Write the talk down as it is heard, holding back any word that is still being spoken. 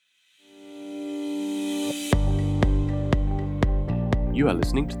You are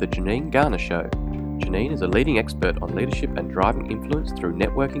listening to The Janine Garner Show. Janine is a leading expert on leadership and driving influence through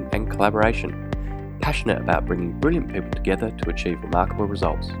networking and collaboration, passionate about bringing brilliant people together to achieve remarkable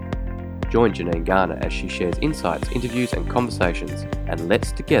results. Join Janine Garner as she shares insights, interviews and conversations, and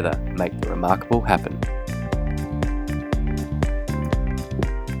let's together make the remarkable happen.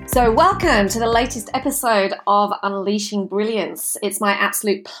 So welcome to the latest episode of Unleashing Brilliance. It's my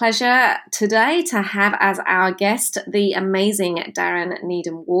absolute pleasure today to have as our guest the amazing Darren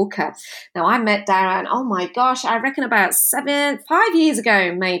Needham-Walker. Now, I met Darren, I reckon about 5 years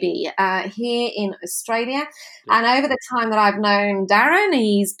ago maybe, here in Australia. And over the time that I've known Darren,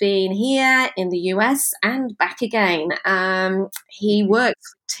 he's been here in the US and back again. He works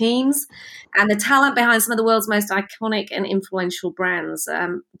with teams and the talent behind some of the world's most iconic and influential brands.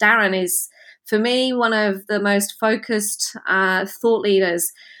 Darren is, for me, one of the most focused thought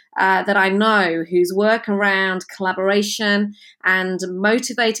leaders that I know, whose work around collaboration and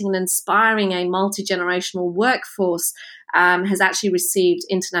motivating and inspiring a multi-generational workforce has actually received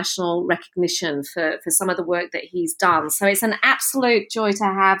international recognition for some of the work that he's done. So it's an absolute joy to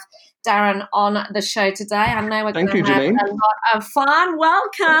have Darren on the show today. I know we're going to have a lot of fun.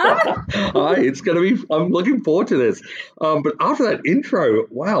 Welcome. Hi, it's going to be, I'm looking forward to this. But after that intro,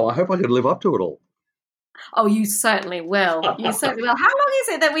 wow, I hope I can live up to it all. Oh, you certainly will. You certainly will. How long is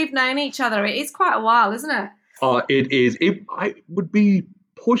it that we've known each other? It is quite a while, isn't it? It is. I would be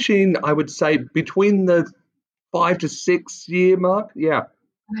pushing, I would say, between the 5 to 6 year mark. Yeah.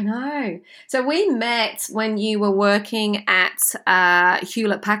 I know. So we met when you were working at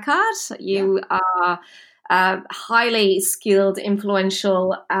Hewlett-Packard. You are a highly skilled,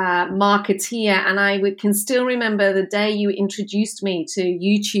 influential marketeer, and I can still remember the day you introduced me to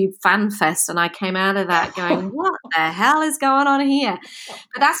YouTube FanFest, and I came out of that going, what the hell is going on here?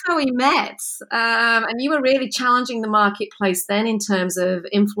 But that's how we met, and you were really challenging the marketplace then in terms of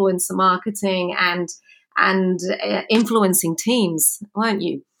influencer marketing and influencing teams, weren't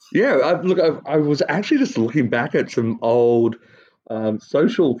you? Yeah, I was actually just looking back at some old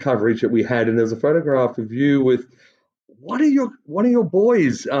social coverage that we had, and there's a photograph of you with one of your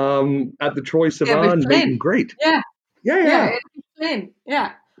boys at the Troye Sivan meet and greet. Yeah. Flynn.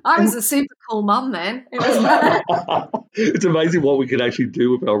 Yeah. I was a super cool mum then. It was It's amazing what we can actually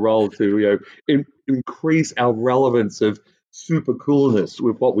do with our role to increase our relevance of super coolness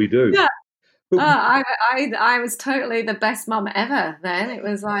with what we do. Yeah. I was totally the best mum ever then. It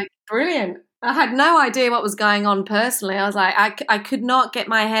was like brilliant. I had no idea what was going on personally. I was like, I could not get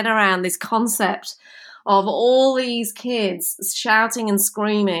my head around this concept of all these kids shouting and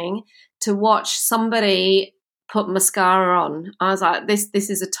screaming to watch somebody put mascara on. I was like, this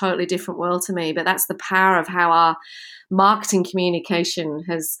is a totally different world to me, but that's the power of how our marketing communication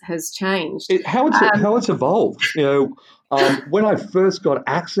has changed. How it's evolved. When I first got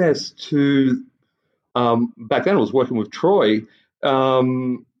access to, back then I was working with Troye,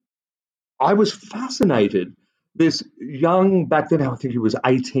 I was fascinated. This young, back then I think he was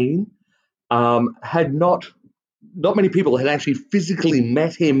 18, had not many people had actually physically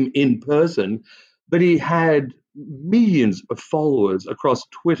met him in person, but he had millions of followers across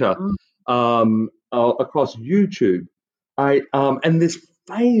Twitter, across YouTube. And this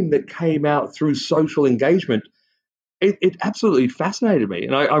fame that came out through social engagement, it absolutely fascinated me.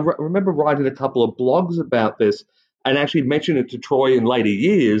 And I remember writing a couple of blogs about this and actually mentioned it to Troye in later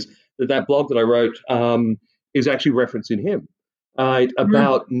years, that blog that I wrote is actually referencing him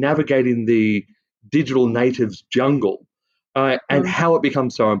about navigating the digital natives jungle and how it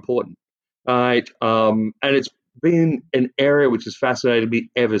becomes so important. And it's been an area which has fascinated me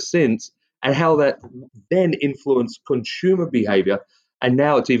ever since, and how that then influenced consumer behavior. And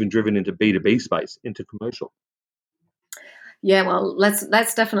now it's even driven into B2B space, into commercial. Yeah, well,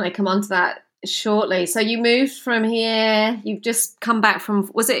 let's definitely come on to that shortly. So you moved from here. You've just come back from,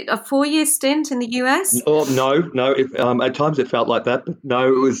 was it a 4-year stint in the US? Oh, no. At times it felt like that, but no,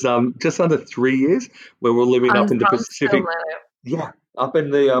 it was just under 3 years where we're living up in the Pacific. Yeah, up in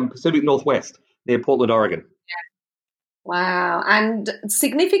the Pacific Northwest near Portland, Oregon. Wow. And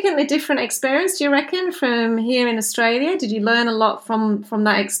significantly different experience, do you reckon, from here in Australia? Did you learn a lot from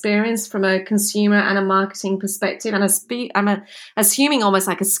that experience from a consumer and a marketing perspective? And I'm assuming almost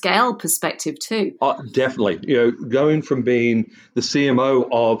like a scale perspective too. Definitely. Going from being the CMO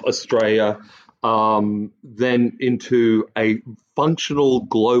of Australia, then into a functional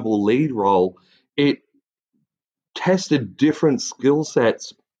global lead role, it tested different skill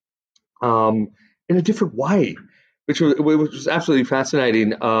sets in a different way, which was absolutely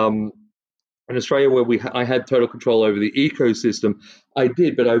fascinating. In Australia, where I had total control over the ecosystem, I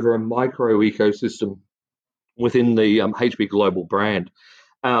did, but over a micro ecosystem. within the HB Global brand.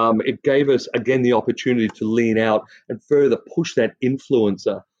 It gave us, again, the opportunity to lean out and further push that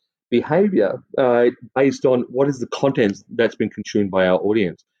influencer behavior based on what is the content that's been consumed by our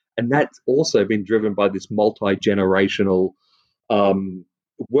audience. And that's also been driven by this multi-generational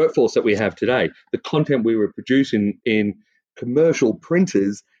workforce that we have today. The content we were producing in commercial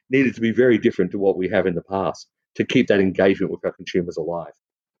printers needed to be very different to what we have in the past to keep that engagement with our consumers alive.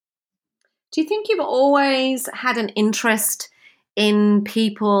 Do you think you've always had an interest in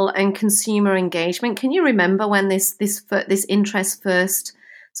people and consumer engagement? Can you remember when this interest first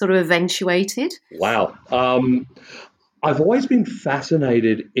sort of eventuated? Wow. I've always been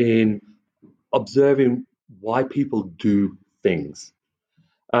fascinated in observing why people do things.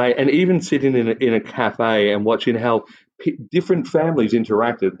 And even sitting in a cafe and watching how different families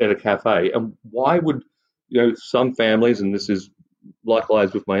interact at a cafe, and why would some families, and this is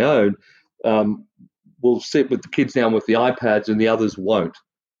likewise with my own, will sit with the kids down with the iPads and the others won't.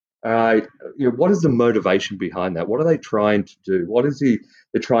 What is the motivation behind that? What are they trying to do? What is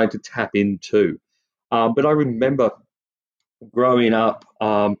they're trying to tap into? But I remember growing up,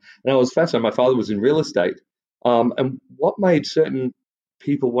 and I was fascinated. My father was in real estate, and what made certain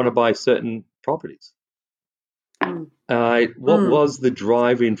people want to buy certain properties? What was the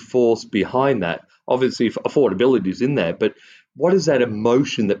driving force behind that? Obviously, affordability is in there, but what is that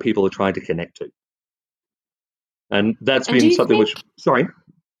emotion that people are trying to connect to? And that's been something which. Sorry.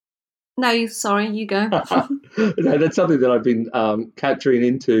 No, sorry, you go. No, that's something that I've been capturing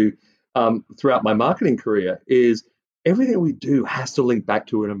into throughout my marketing career. Is everything we do has to link back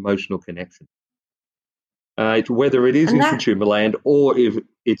to an emotional connection, whether it is in consumer land or if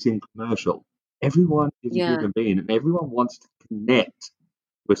it's in commercial. Everyone is a human being, and everyone wants to connect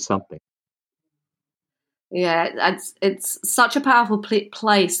with something. Yeah, it's such a powerful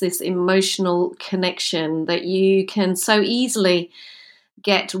place, this emotional connection that you can so easily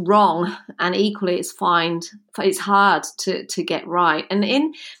get wrong, and equally it's hard to get right. And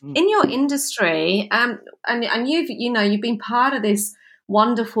in your industry, and you've been part of this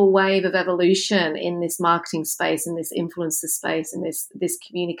wonderful wave of evolution in this marketing space, in this influencer space, in this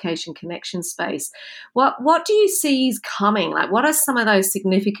communication connection space. What do you see is coming? Like, what are some of those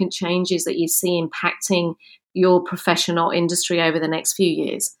significant changes that you see impacting your professional industry over the next few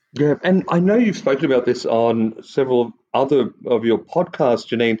years? Yeah, and I know you've spoken about this on several other of your podcasts,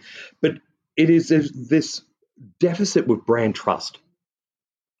 Janine, but it is this deficit with brand trust.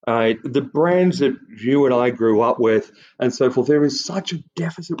 The brands that you and I grew up with and so forth, there is such a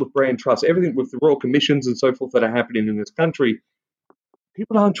deficit with brand trust. Everything with the Royal Commissions and so forth that are happening in this country,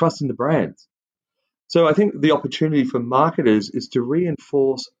 people aren't trusting the brands. So I think the opportunity for marketers is to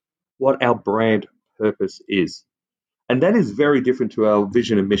reinforce what our brand purpose is. And that is very different to our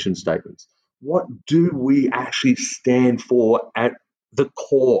vision and mission statements. What do we actually stand for at the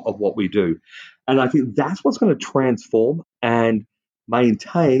core of what we do? And I think that's what's going to transform and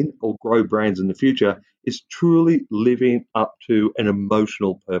maintain or grow brands in the future, is truly living up to an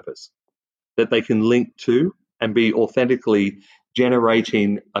emotional purpose that they can link to and be authentically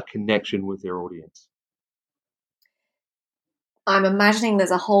generating a connection with their audience. I'm imagining there's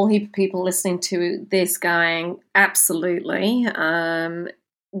a whole heap of people listening to this going, absolutely.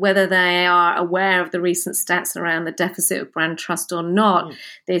 Whether they are aware of the recent stats around the deficit of brand trust or not,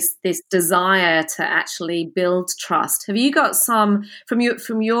 this desire to actually build trust. Have you got some, from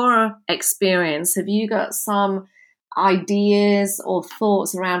your experience, have you got some ideas or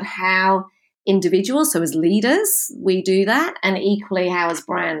thoughts around how individuals, so as leaders, we do that, and equally how as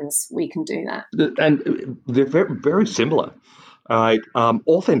brands we can do that? And they're very, very similar.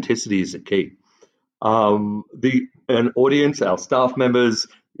 Authenticity is the key. An audience, our staff members,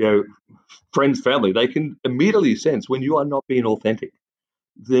 friends, family, they can immediately sense when you are not being authentic.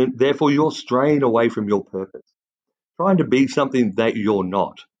 Therefore, you're straying away from your purpose, trying to be something that you're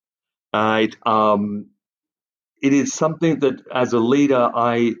not. It is something that, as a leader,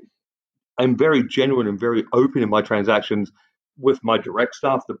 I am very genuine and very open in my transactions with my direct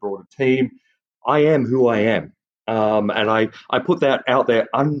staff, the broader team. I am who I am. And I put that out there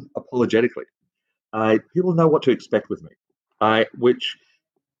unapologetically. People know what to expect with me, which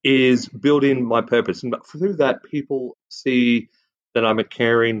is building my purpose. And through that, people see that I'm a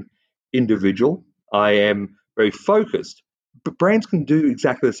caring individual. I am very focused. But brands can do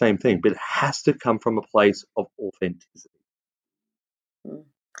exactly the same thing, but it has to come from a place of authenticity.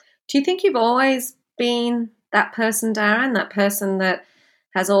 Do you think you've always been that person, Darren, that person that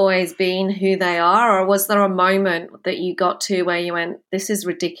has always been who they are? Or was there a moment that you got to where you went, this is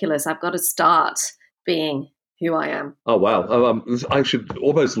ridiculous, I've got to start being who I am. Oh, wow. I should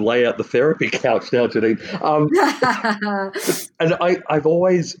almost lay out the therapy couch now, Janine. And I've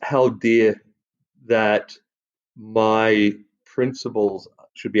always held dear that my principles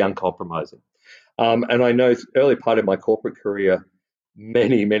should be uncompromising. And I know early part of my corporate career,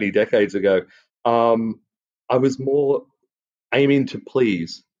 many, many decades ago, I was more aiming to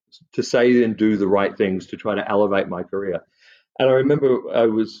please, to say and do the right things to try to elevate my career. And I remember I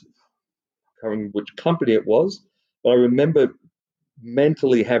can't remember which company it was, but I remember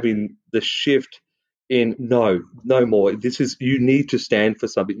mentally having the shift in no more. You need to stand for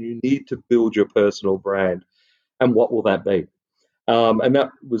something. You need to build your personal brand. And what will that be? And that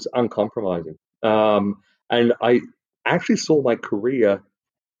was uncompromising. And I actually saw my career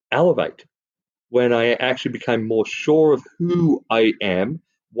elevate when I actually became more sure of who I am,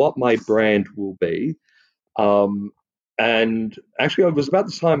 what my brand will be. And actually, it was about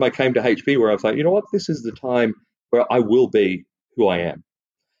the time I came to HP where I was like, you know what, this is the time where I will be who I am.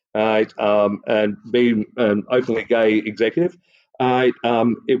 And being an openly gay executive,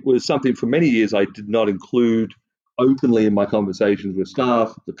 it was something for many years I did not include openly in my conversations with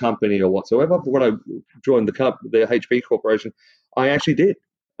staff, the company, or whatsoever. But when I joined the HP Corporation, I actually did,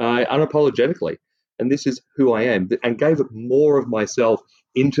 unapologetically. And this is who I am, and gave it more of myself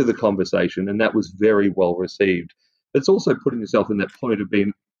into the conversation, and that was very well received. It's also putting yourself in that point of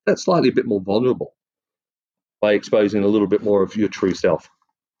being that slightly a bit more vulnerable by exposing a little bit more of your true self.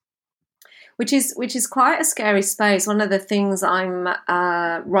 Which is quite a scary space. One of the things I'm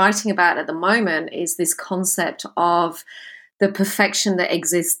writing about at the moment is this concept of the perfection that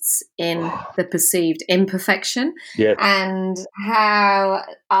exists in the perceived imperfection, yes. And how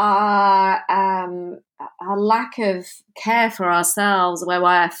our lack of care for ourselves, where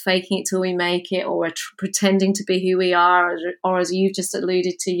we're faking it till we make it, or we're pretending to be who we are, or as you've just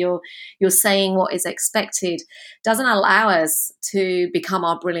alluded to, you're saying what is expected, doesn't allow us to become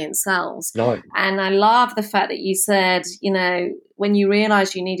our brilliant selves. No. And I love the fact that you said, when you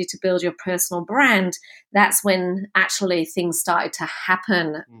realized you needed to build your personal brand, that's when actually things started to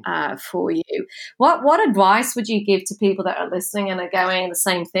happen for you. What advice would you give to people that are listening and are going the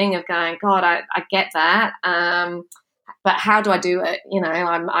same thing of going, God, I get that, but how do I do it?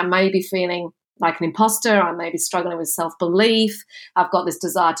 I may be feeling like an imposter. I may be struggling with self-belief. I've got this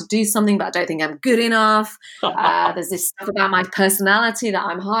desire to do something, but I don't think I'm good enough. There's this stuff about my personality that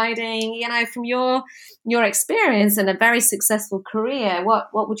I'm hiding. From your experience and a very successful career,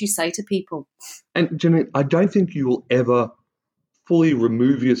 what would you say to people? And Jenny, I don't think you will ever fully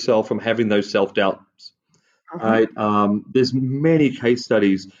remove yourself from having those self-doubts. Mm-hmm. There's many case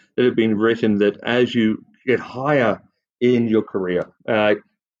studies that have been written that as you get higher in your career,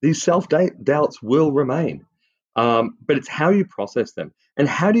 these self-doubts will remain. But it's how you process them. And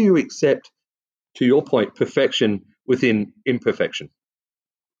how do you accept, to your point, perfection within imperfection?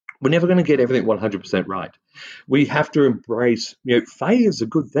 We're never going to get everything 100% right. We have to embrace, failure is a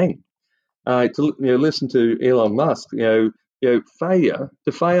good thing. To listen to Elon Musk, failure,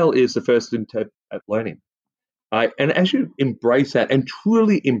 to fail is the first step at learning. And as you embrace that and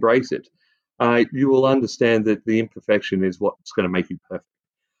truly embrace it, you will understand that the imperfection is what's going to make you perfect.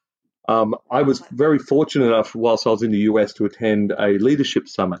 I was very fortunate enough, whilst I was in the US, to attend a leadership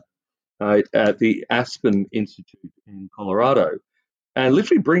summit at the Aspen Institute in Colorado, and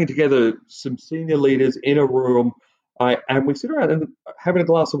literally bringing together some senior leaders in a room, and we sit around and having a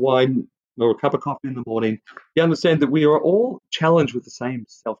glass of wine or a cup of coffee in the morning. You understand that we are all challenged with the same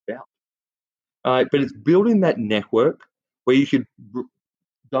self-doubt. But it's building that network where you could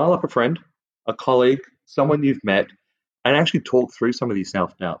dial up a friend, a colleague, someone you've met, and actually talk through some of these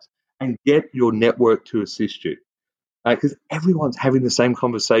self-doubts and get your network to assist you. Because everyone's having the same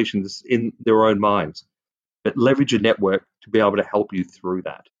conversations in their own minds. But leverage your network to be able to help you through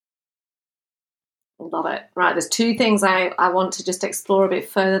that. Love it. Right, there's two things I want to just explore a bit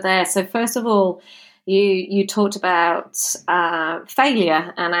further there. So first of all, you talked about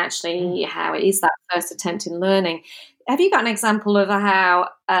failure and actually how it is that first attempt in learning. Have you got an example of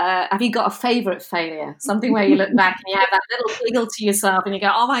have you got a favourite failure? Something where you look back and you have that little giggle to yourself and you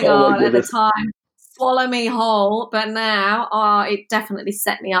go, oh my God, at the time, swallow me whole, but now it definitely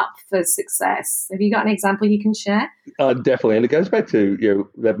set me up for success. Have you got an example you can share? Definitely, and it goes back to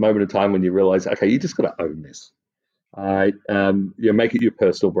that moment of time when you realise, okay, you just got to own this. Make it your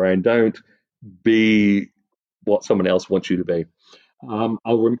personal brand. Don't be what someone else wants you to be.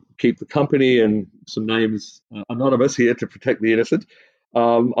 I'll keep the company and some names anonymous here to protect the innocent. I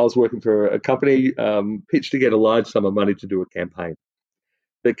was working for a company, pitched to get a large sum of money to do a campaign.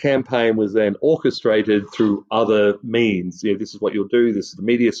 The campaign was then orchestrated through other means. This is what you'll do. This is the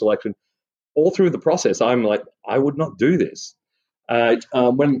media selection. all through the process, I'm like, I would not do this. When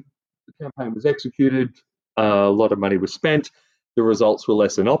the campaign was executed, a lot of money was spent. The results were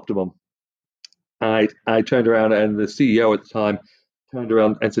less than optimum. I turned around, and the CEO at the time turned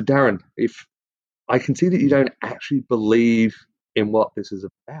around and said, Darren, if I can see that you don't actually believe in what this is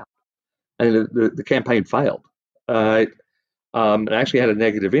about. And the campaign failed. It actually had a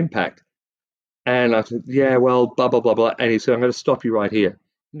negative impact. And I said, yeah, well, blah, blah, blah, blah. And he said, I'm going to stop you right here.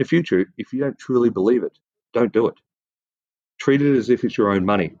 In the future, if you don't truly believe it, don't do it. Treat it as if it's your own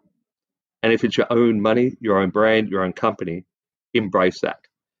money. And if it's your own money, your own brand, your own company, embrace that.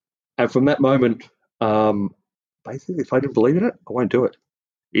 And from that moment, basically, if I didn't believe in it, I won't do it.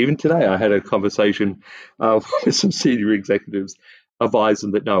 Even today, I had a conversation with some senior executives, advised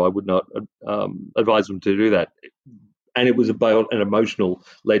them that no, I would not advise them to do that. And it was about an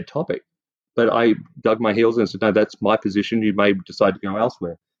emotional-led topic. But I dug my heels in and said, no, that's my position. You may decide to go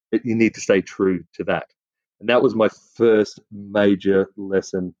elsewhere, but you need to stay true to that. And that was my first major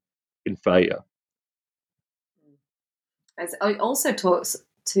lesson in failure. As it also talks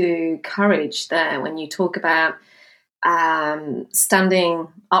to courage there when you talk about standing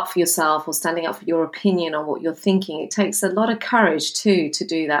up for yourself or standing up for your opinion on what you're thinking. It takes a lot of courage too to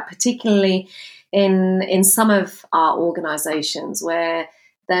do that, particularly in some of our organizations where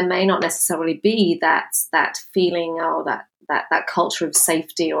there may not necessarily be that feeling or that culture of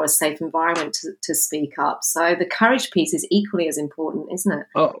safety or a safe environment to speak up. So the courage piece is equally as important, isn't it?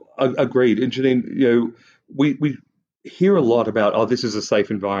 Oh, agreed. And Janine, we hear a lot about, this is a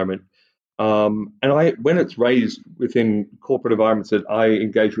safe environment. And when it's raised within corporate environments that I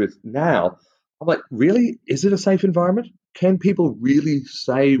engage with now, I'm like, really? Is it a safe environment? Can people really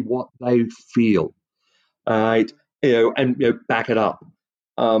say what they feel? And back it up.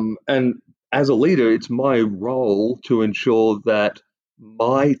 And as a leader, it's my role to ensure that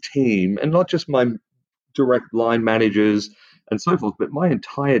my team, and not just my direct line managers and so forth, but my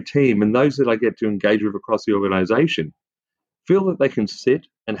entire team and those that I get to engage with across the organization, feel that they can sit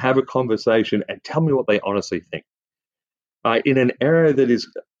and have a conversation and tell me what they honestly think. In an area that is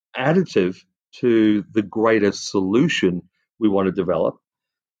additive to the greater solution we want to develop,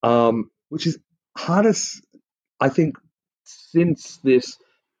 which is hardest, I think, since this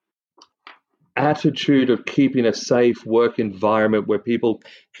attitude of keeping a safe work environment where people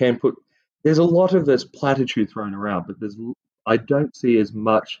can there's a lot of this platitude thrown around, but I don't see as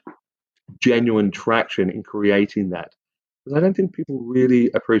much genuine traction in creating that. Because I don't think people really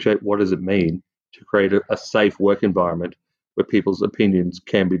appreciate what does it mean to create a safe work environment where people's opinions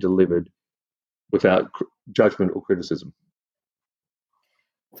can be delivered without judgment or criticism.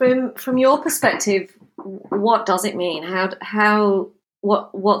 From your perspective, what does it mean?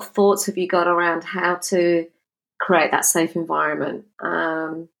 What thoughts have you got around how to create that safe environment?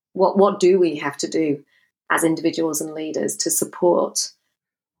 What do we have to do as individuals and leaders to support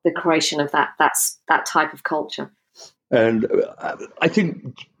the creation of that type of culture? And I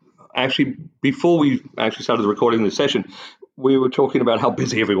think actually before we actually started recording this session, we were talking about how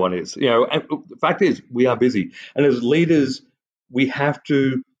busy everyone is. And the fact is we are busy. And as leaders, we have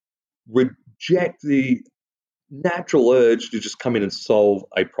to reject the natural urge to just come in and solve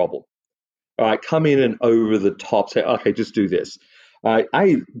a problem. All right, come in and over the top, say, okay, just do this.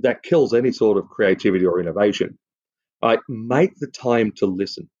 That kills any sort of creativity or innovation. All right, make the time to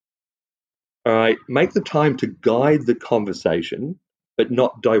listen. All right, make the time to guide the conversation, but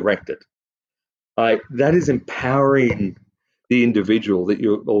not direct it. That is empowering the individual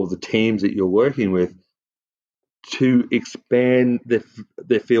or the teams that you're working with to expand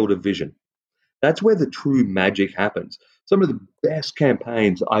their field of vision. That's where the true magic happens. Some of the best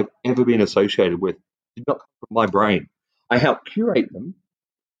campaigns I've ever been associated with did not come from my brain. I helped curate them,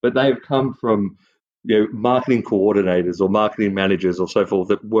 but they have come from marketing coordinators or marketing managers or so forth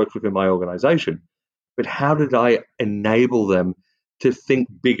that worked within my organization. But how did I enable them to think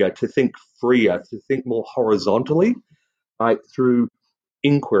bigger, to think freer, to think more horizontally, through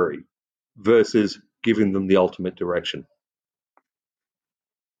inquiry versus giving them the ultimate direction?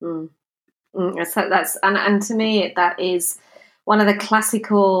 So and to me that is one of the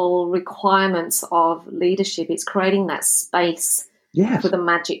classical requirements of leadership. It's creating that space for the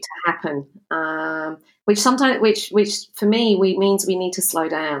magic to happen, which for me means we need to slow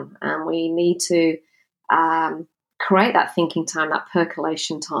down and we need to create that thinking time, that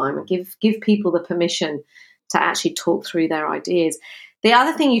percolation time, and give people the permission to actually talk through their ideas. The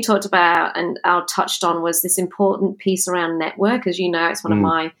other thing you talked about and I touched on was this important piece around network. As you know, it's one of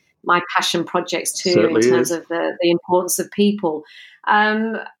my passion projects too. Certainly in terms of the importance of people.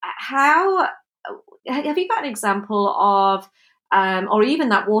 How have you got an example of or even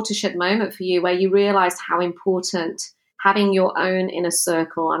that watershed moment for you where you realized how important having your own inner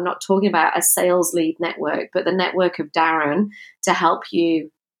circle, I'm not talking about a sales lead network, but the network of Darren to help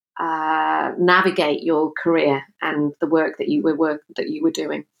you navigate your career and the work that you were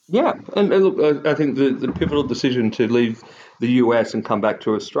doing? Yeah, and look, I think the pivotal decision to leave the US and come back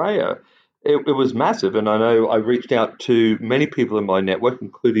to Australia, it was massive. And I know I reached out to many people in my network,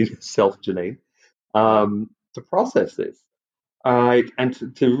 including yourself, Janine, to process this,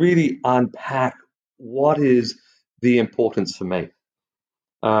 and to really unpack what is the importance for me.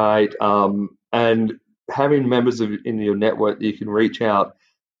 And having members in your network that you can reach out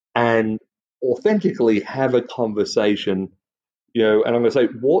and authentically have a conversation, and I'm going to say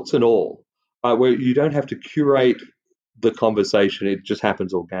warts and all, where you don't have to curate the conversation; it just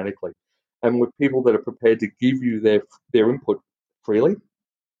happens organically, and with people that are prepared to give you their input freely,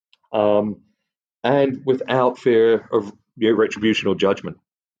 and without fear of retribution or judgment.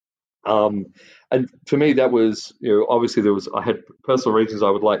 And for me, that was, obviously I had personal reasons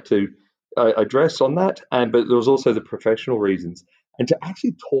I would like to address on that, but there was also the professional reasons, and to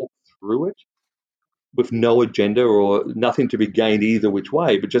actually talk through it with no agenda or nothing to be gained either which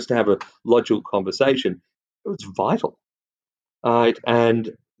way, but just to have a logical conversation, it was vital. And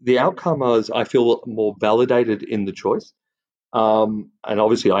the outcome was, I feel, more validated in the choice. And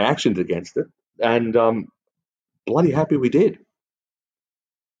obviously I actioned against it, and bloody happy we did.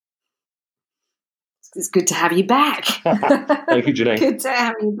 It's good to have you back. Thank you, Janine. Good to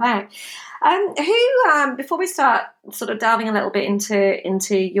have you back. Before we start sort of delving a little bit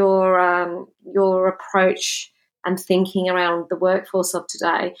into your approach and thinking around the workforce of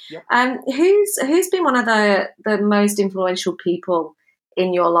today, who's been one of the most influential people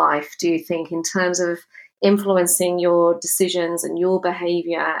in your life, do you think, in terms of influencing your decisions and your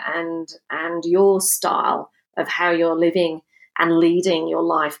behaviour and your style of how you're living and leading your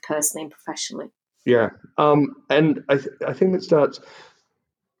life personally and professionally? Yeah, and I think it starts.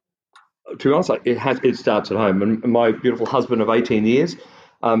 To be honest, it starts at home. And my beautiful husband of 18 years,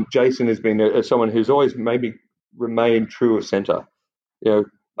 Jason, has been someone who's always made me remain true of centre,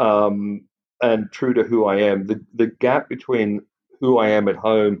 and true to who I am. The gap between who I am at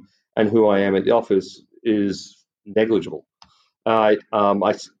home and who I am at the office is negligible. I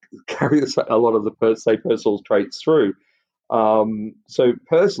carry a lot of the personal traits through. So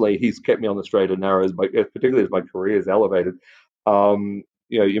personally, he's kept me on the straight and narrow, particularly as my career is elevated.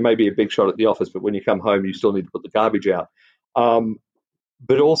 You may be a big shot at the office, but when you come home, you still need to put the garbage out.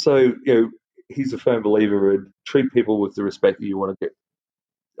 But also, he's a firm believer in treat people with the respect that you want to get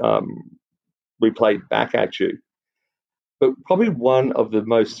replayed back at you. But probably one of the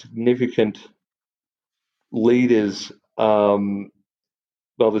most significant leaders,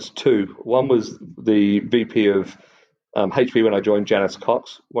 there's two. One was the VP of HP when I joined, Janice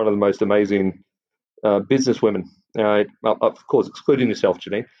Cox, one of the most amazing businesswomen. Of course, excluding yourself,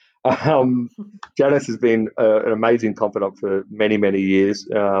 Janine. Janice has been an amazing confidant for many, many years,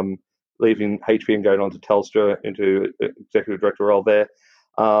 leaving HP and going on to Telstra into executive director role there.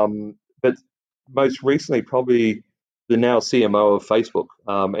 But most recently, probably the now CMO of Facebook,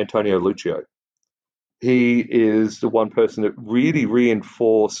 Antonio Lucio. He is the one person that really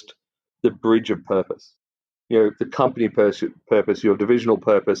reinforced the bridge of purpose. The company purpose, your divisional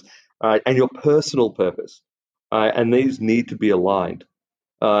purpose, and your personal purpose. And these need to be aligned.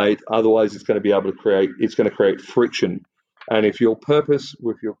 Otherwise, it's going to create friction. And if your purpose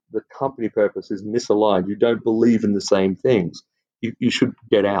with the company purpose is misaligned, you don't believe in the same things, you should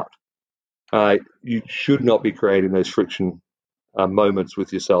get out. You should not be creating those friction moments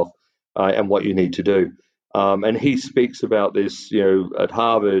with yourself and what you need to do. And he speaks about this, at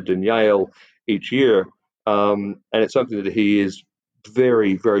Harvard and Yale each year. And it's something that he is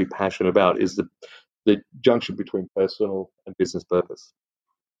very, very passionate about, is the junction between personal and business purpose.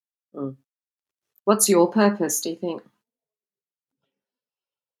 What's your purpose, do you think?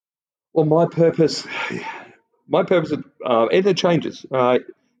 Well, my purpose, it changes.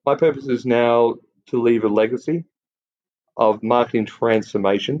 My purpose is now to leave a legacy of marketing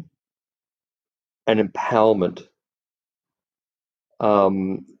transformation and empowerment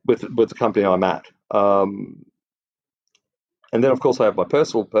with the company I'm at. And then, of course, I have my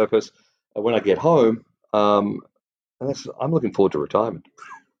personal purpose when I get home, and I'm looking forward to retirement,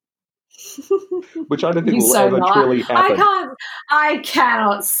 which I don't think will ever truly happen. I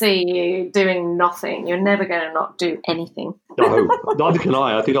cannot see you doing nothing. You're never going to not do anything. No, neither can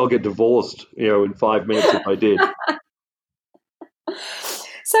I. I think I'll get divorced, in 5 minutes if I did.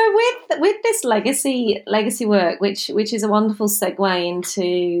 So with this legacy work, which is a wonderful segue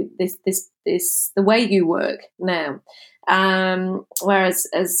into this the way you work now, Whereas,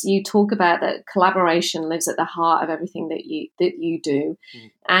 as you talk about, that collaboration lives at the heart of everything that you do,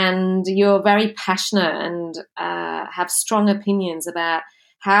 and you're very passionate and have strong opinions about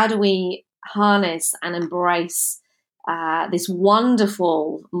how do we harness and embrace this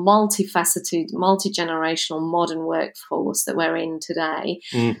wonderful, multifaceted, multi-generational modern workforce that we're in today.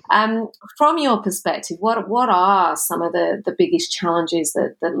 From your perspective, what are some of the biggest challenges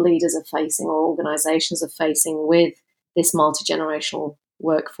that leaders are facing or organisations are facing with this multi-generational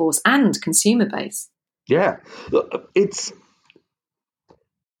workforce and consumer base? Yeah, it's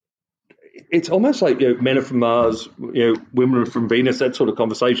almost like, men are from Mars, women are from Venus, that sort of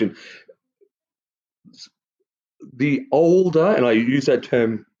conversation. The older, and I use that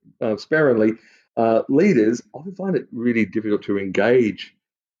term sparingly, leaders often find it really difficult to engage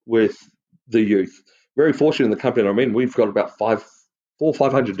with the youth. Very fortunate in the company I'm in, we've got about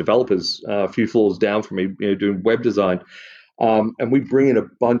 500 developers, a few floors down from me, doing web design, and we bring in a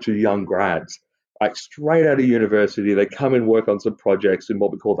bunch of young grads, like straight out of university. They come and work on some projects in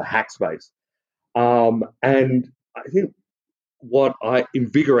what we call the hack space, and I think what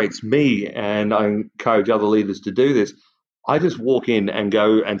invigorates me, and I encourage other leaders to do this, I just walk in and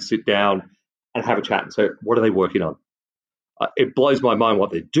go and sit down and have a chat and say, what are they working on? It blows my mind what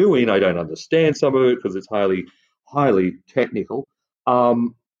they're doing. I don't understand some of it because it's highly, highly technical.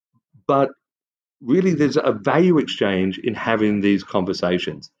 But really, there's a value exchange in having these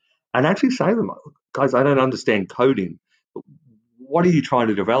conversations and actually say to them, guys, I don't understand coding. What are you trying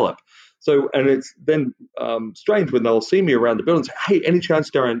to develop? So, and it's then strange when they'll see me around the building and say, hey, any chance,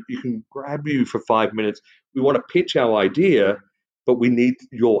 Darren, you can grab you for 5 minutes. We want to pitch our idea, but we need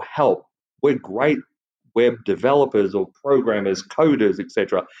your help. We're great web developers or programmers, coders,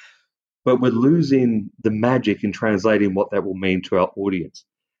 etc., but we're losing the magic in translating what that will mean to our audience.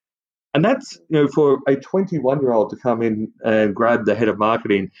 And that's, for a 21-year-old to come in and grab the head of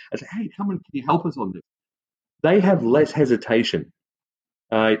marketing and say, hey, come on, can you help us on this? They have less hesitation.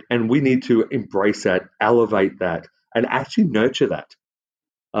 And we need to embrace that, elevate that, and actually nurture that.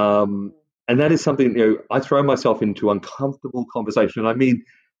 And that is something, I throw myself into uncomfortable conversation. I mean,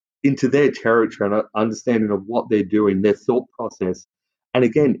 into their territory and understanding of what they're doing, their thought process. And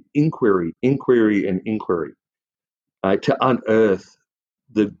again, inquiry, and inquiry to unearth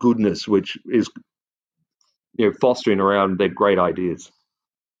the goodness which is, fostering around their great ideas.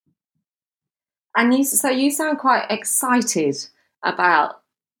 And you sound quite excited about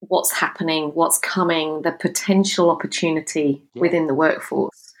what's happening, what's coming, the potential opportunity within the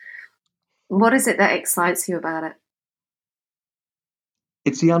workforce. What is it that excites you about it?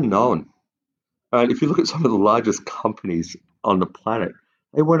 It's the unknown. If you look at some of the largest companies on the planet,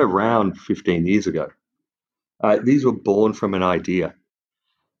 they weren't around 15 years ago. These were born from an idea.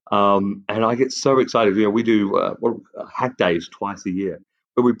 And I get so excited. We do hack days twice a year,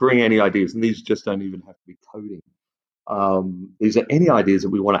 where we bring any ideas, and these just don't even have to be coding. These are any ideas that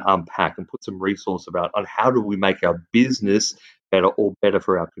we want to unpack and put some resource about on how do we make our business better or better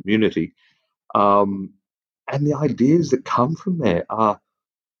for our community. And the ideas that come from there are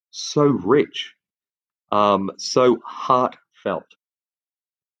so rich, so heartfelt.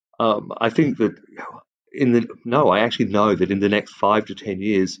 I think that I actually know that in the next 5 to 10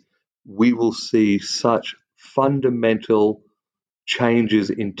 years, we will see such fundamental changes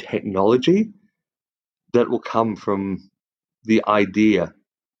in technology that will come from the idea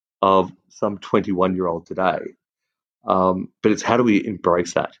of some 21-year-old today. But it's how do we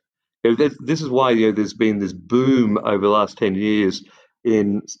embrace that? This is why there's been this boom over the last 10 years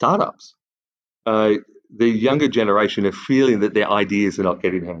in startups. The younger generation are feeling that their ideas are not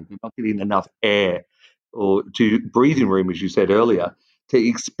getting heard. They're not getting enough air or to breathing room, as you said earlier, to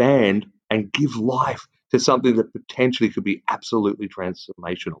expand and give life to something that potentially could be absolutely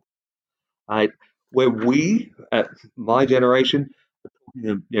transformational. Where we, at my generation,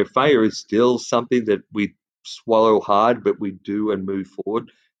 failure is still something that we swallow hard, but we do and move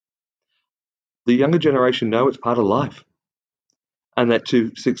forward. The younger generation know it's part of life. And that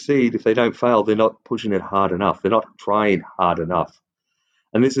to succeed, if they don't fail, they're not pushing it hard enough. They're not trying hard enough.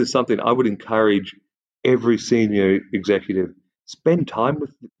 And this is something I would encourage every senior executive, spend time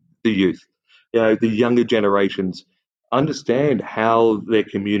with the youth, the younger generations, understand how they're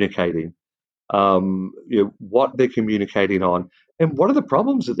communicating, what they're communicating on, and what are the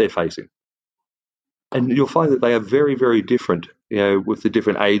problems that they're facing. And you'll find that they are very, very different, with the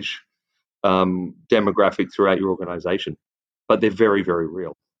different age demographic throughout your organization. But they're very, very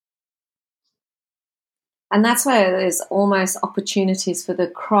real. And that's where there's almost opportunities for the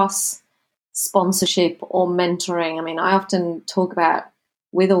cross sponsorship or mentoring. I mean, I often talk about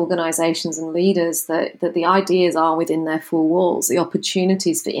with organizations and leaders that the ideas are within their four walls. The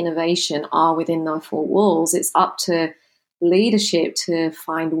opportunities for innovation are within their four walls. It's up to leadership to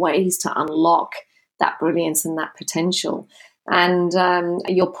find ways to unlock that brilliance and that potential. And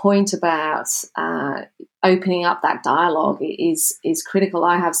your point about opening up that dialogue is critical.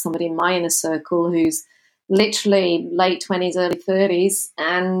 I have somebody in my inner circle who's literally late 20s, early 30s,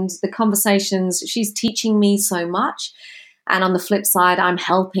 and the conversations, she's teaching me so much. And on the flip side, I'm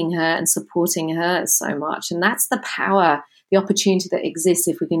helping her and supporting her so much. And that's the power, the opportunity that exists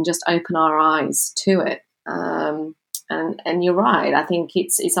if we can just open our eyes to it. And you're right. I think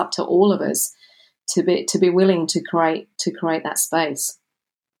it's up to all of us to be willing to create that space.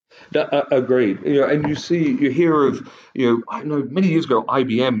 Agreed. And you hear of, I know many years ago,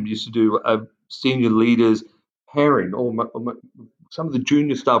 IBM used to do a senior leaders pairing, or some of the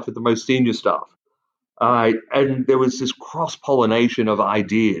junior staff with the most senior staff. And there was this cross-pollination of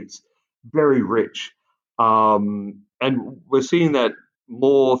ideas, very rich. And we're seeing that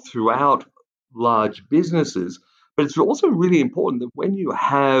more throughout large businesses. But it's also really important that when you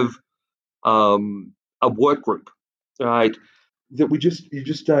have a work group, right, that you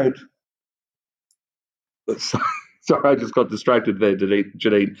just don't. Sorry, I just got distracted there,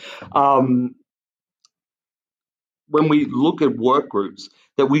 Janine. When we look at work groups,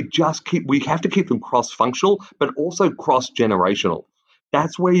 that we have to keep them cross-functional, but also cross-generational.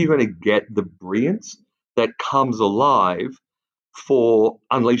 That's where you're going to get the brilliance that comes alive for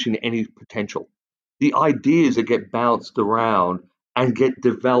unleashing any potential. The ideas that get bounced around and get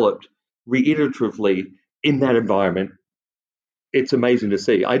developed reiteratively in that environment, it's amazing to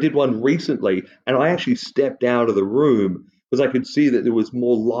see. I did one recently, and I actually stepped out of the room because I could see that there was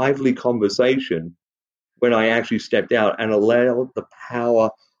more lively conversation when I actually stepped out and allowed the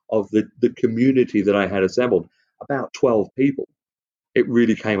power of the community that I had assembled, about 12 people. It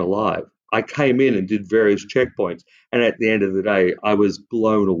really came alive. I came in and did various checkpoints, and at the end of the day, I was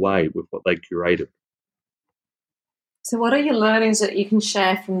blown away with what they curated. So what are your learnings that you can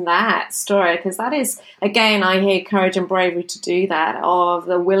share from that story? Because that is, again, I hear courage and bravery to do that, of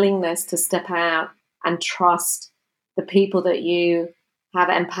the willingness to step out and trust the people that you have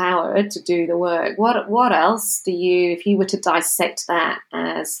empowered to do the work. What else do you, if you were to dissect that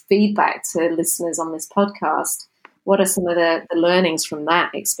as feedback to listeners on this podcast, what are some of the learnings from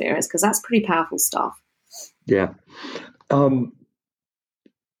that experience? Because that's pretty powerful stuff. Yeah.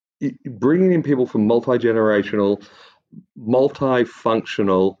 Bringing in people from multi-generational,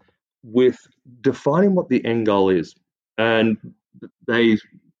 multifunctional, with defining what the end goal is. And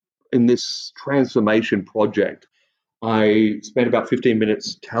in this transformation project, I spent about 15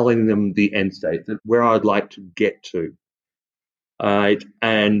 minutes telling them the end state, that where I'd like to get to.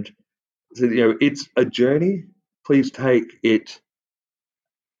 And so, it's a journey. Please take it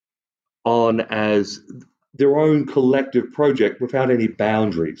on as their own collective project without any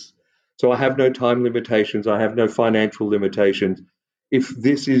boundaries. So I have no time limitations. I have no financial limitations. If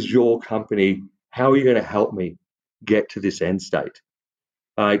this is your company, how are you going to help me get to this end state?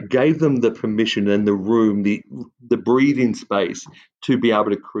 I gave them the permission and the room, the breathing space to be able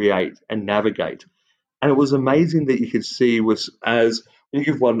to create and navigate. And it was amazing that you could see as you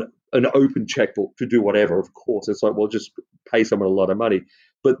give one an open checkbook to do whatever, of course, it's like, well, just pay someone a lot of money.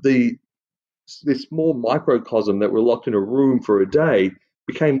 But this small microcosm that we're locked in a room for a day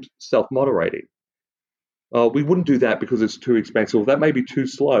became self-moderating. We wouldn't do that because it's too expensive. That may be too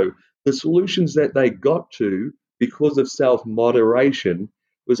slow. The solutions that they got to because of self-moderation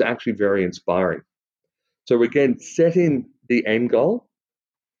was actually very inspiring. So again, setting the end goal,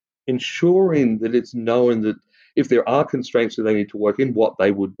 ensuring that it's known that if there are constraints that they need to work in, what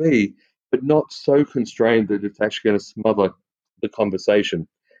they would be, but not so constrained that it's actually going to smother the conversation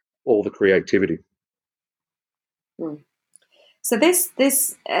or the creativity. So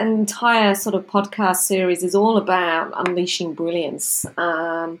this entire sort of podcast series is all about unleashing brilliance.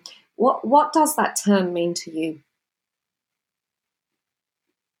 What does that term mean to you?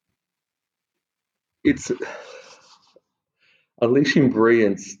 It's unleashing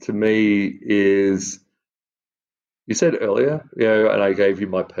brilliance to me is, you said earlier, and I gave you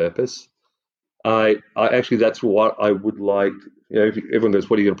my purpose. I actually, that's what I would like. Everyone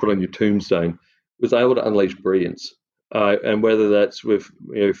goes, "What are you going to put on your tombstone?" Was able to unleash brilliance, and whether that's with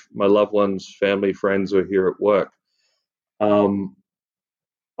my loved ones, family, friends, or here at work. I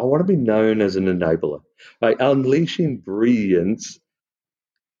want to be known as an enabler. Unleashing brilliance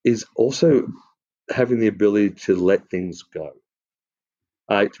is also having the ability to let things go,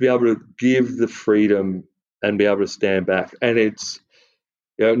 to be able to give the freedom and be able to stand back. And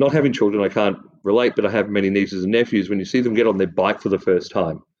Not having children, I can't relate, but I have many nieces and nephews. When you see them get on their bike for the first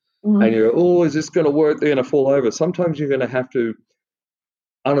time, and you go, oh, is this going to work? They're going to fall over. Sometimes you're going to have to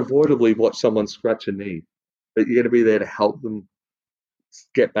unavoidably watch someone scratch a knee, but you're going to be there to help them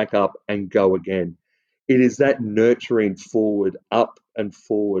get back up and go again. It is that nurturing forward, up and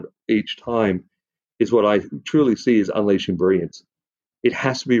forward each time is what I truly see as unleashing brilliance. It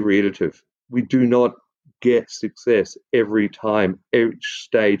has to be reiterative. We do not get success every time, each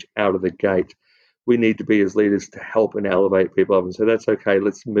stage out of the gate. We need to be as leaders to help and elevate people up and say, that's okay,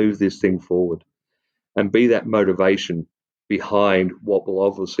 let's move this thing forward and be that motivation behind what will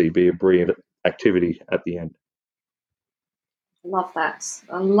obviously be a brilliant activity at the end. Love that.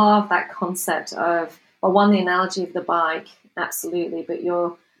 I love that concept of, well, one, the analogy of the bike, absolutely, but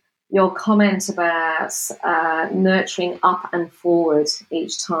your comment about nurturing up and forward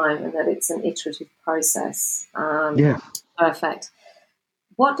each time, and that it's an iterative process. Perfect.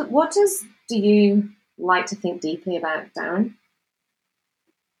 What do you like to think deeply about, Darren?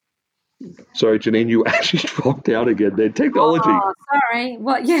 Sorry, Janine, you actually dropped out again there. Technology. Oh, sorry.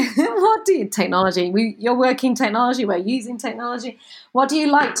 What? Yeah. What do you technology? You're working technology. We're using technology. What do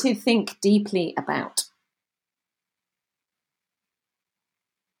you like to think deeply about?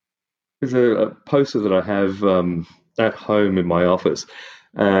 There's a poster that I have at home in my office,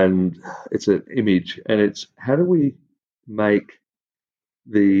 and it's an image, and it's how do we make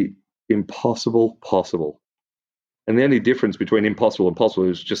the impossible possible? And the only difference between impossible and possible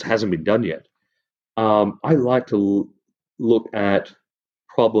is it just hasn't been done yet. I like to look at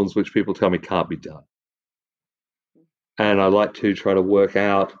problems which people tell me can't be done. And I like to try to work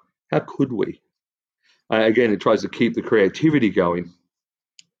out, how could we? Again, it tries to keep the creativity going,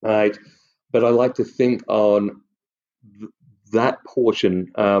 right? But I like to think on that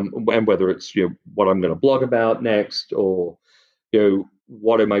portion, and whether it's what I'm going to blog about next, or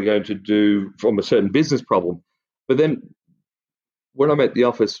what am I going to do from a certain business problem. But then when I'm at the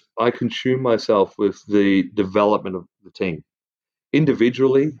office, I consume myself with the development of the team,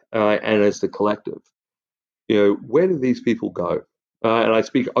 individually and as the collective. Where do these people go? And I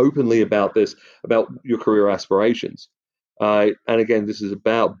speak openly about this, about your career aspirations. And again, this is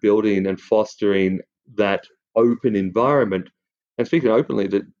about building and fostering that open environment. And speaking openly,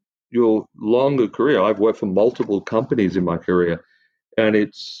 that your longer career, I've worked for multiple companies in my career, and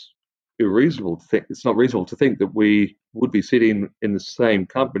it's reasonable to think, it's not reasonable to think that we would be sitting in the same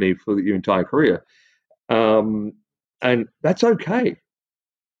company for your entire career. And that's okay.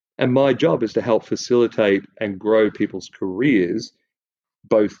 And my job is to help facilitate and grow people's careers,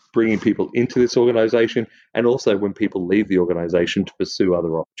 both bringing people into this organization and also when people leave the organization to pursue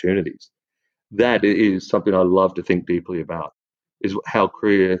other opportunities. That is something I love to think deeply about, is how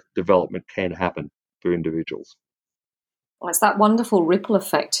career development can happen for individuals. Well, it's that wonderful ripple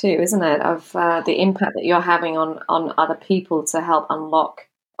effect too, isn't it, of the impact that you're having on other people to help unlock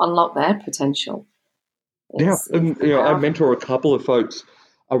their potential. I mentor a couple of folks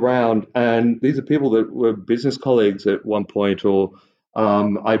around, and these are people that were business colleagues at one point, or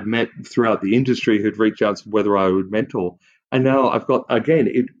I've met throughout the industry who'd reach out to whether I would mentor. And now I've got, again,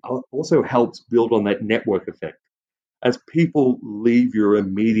 it also helps build on that network effect. As people leave your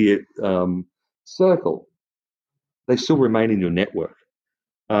immediate circle, they still remain in your network.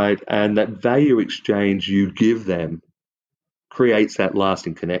 And that value exchange you give them creates that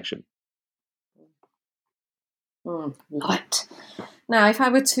lasting connection. Love it. Now, if I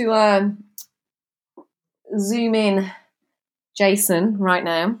were to zoom in Jason right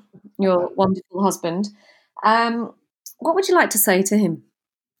now, your wonderful husband, what would you like to say to him?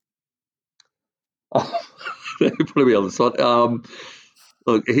 Put me on the spot.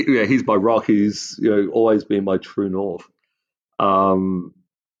 Look, he's my rock. He's always been my true north. And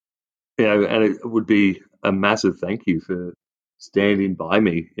it would be a massive thank you for standing by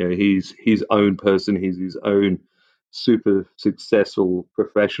me. He's his own person. He's his own super successful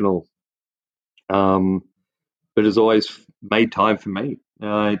professional, but has always made time for me.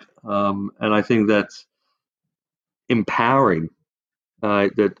 And I think that's empowering.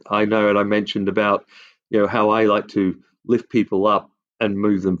 That I know, and I mentioned about how I like to lift people up and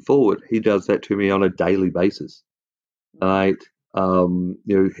move them forward. He does that to me on a daily basis. Right?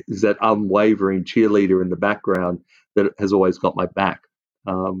 Is that unwavering cheerleader in the background that has always got my back.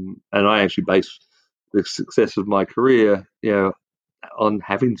 And I actually base the success of my career, on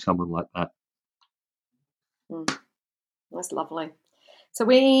having someone like that. That's lovely. So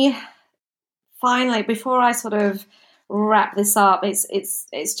we finally, before I sort of wrap this up,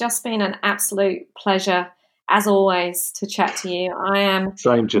 it's just been an absolute pleasure, as always, to chat to you. I am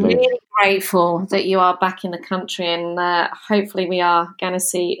Same, Janine. Really grateful that you are back in the country, and hopefully we are going to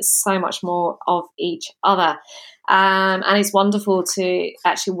see so much more of each other. And it's wonderful to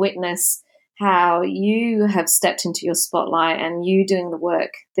actually witness how you have stepped into your spotlight and you doing the work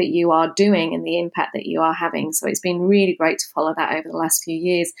that you are doing and the impact that you are having. So it's been really great to follow that over the last few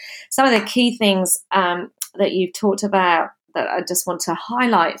years. Some of the key things that you've talked about that I just want to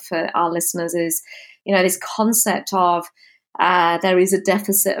highlight for our listeners is, this concept of there is a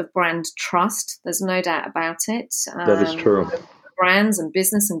deficit of brand trust. There's no doubt about it. That is true. Brands and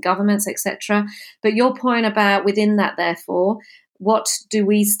business and governments, etc. But your point about within that, therefore, what do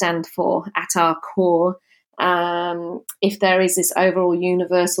we stand for at our core? If there is this overall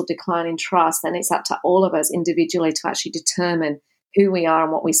universal decline in trust, then it's up to all of us individually to actually determine who we are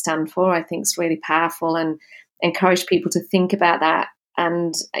and what we stand for. I think it's really powerful, and encourage people to think about that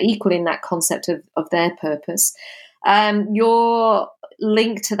and equally in that concept of their purpose. Your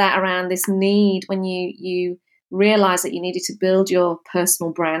link to that around this need when you realize that you needed to build your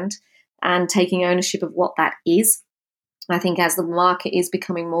personal brand and taking ownership of what that is. I think as the market is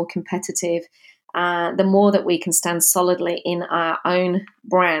becoming more competitive, the more that we can stand solidly in our own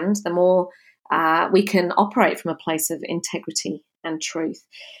brand, the more we can operate from a place of integrity and truth.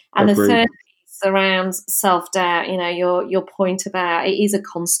 And Agreed. The third piece around self-doubt, your point about it is a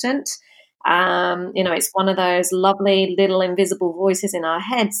constant. It's one of those lovely little invisible voices in our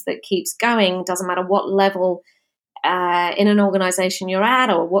heads that keeps going. Doesn't matter what level in an organization you're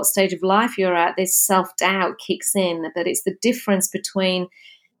at or what stage of life you're at, this self-doubt kicks in. But it's the difference between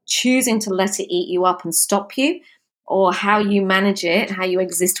choosing to let it eat you up and stop you, or how you manage it, how you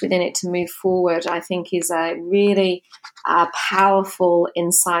exist within it to move forward, I think is a really powerful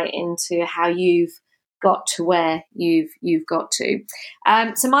insight into how you've got to where you've got to.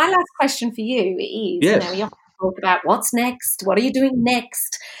 So my last question for you is, yes. We often talk about what's next, what are you doing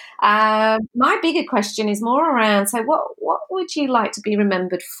next? My bigger question is more around, so what would you like to be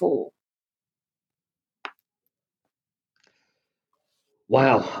remembered for?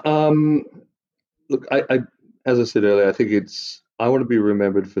 Wow. Look, I as I said earlier, I think I want to be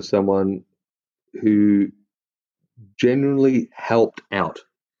remembered for someone who genuinely helped out.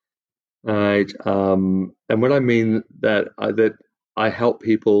 Right. And when I mean that I help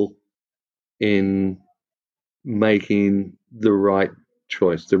people in making the right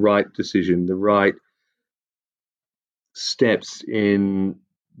choice, the right decision, the right steps in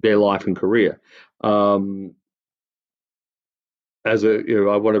their life and career. I want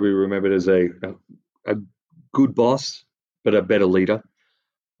to be remembered as a good boss, but a better leader.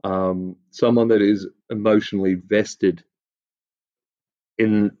 Someone that is emotionally vested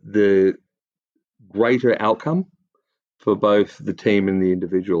in the greater outcome for both the team and the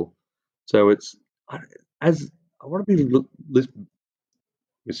individual. So I want to be. Let's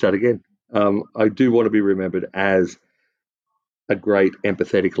start again. I do want to be remembered as a great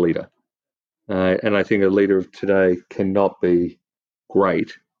empathetic leader, and I think a leader of today cannot be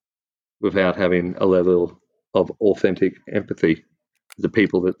great without having a level of authentic empathy for the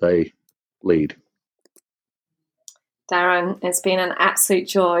people that they lead. Darren, it's been an absolute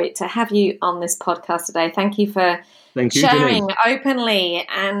joy to have you on this podcast today. Thank you for sharing Janine. Openly.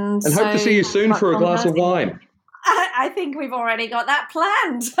 And hope to see you soon for a glass of wine. I think we've already got that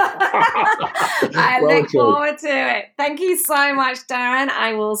planned. I look forward to it. Thank you so much, Darren.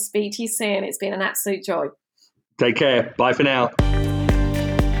 I will speak to you soon. It's been an absolute joy. Take care. Bye for now.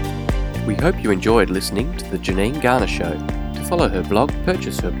 We hope you enjoyed listening to The Janine Garner Show. To follow her blog,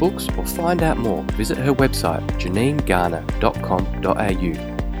 purchase her books, or find out more, visit her website,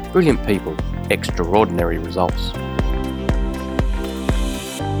 janinegarner.com.au. Brilliant people, extraordinary results.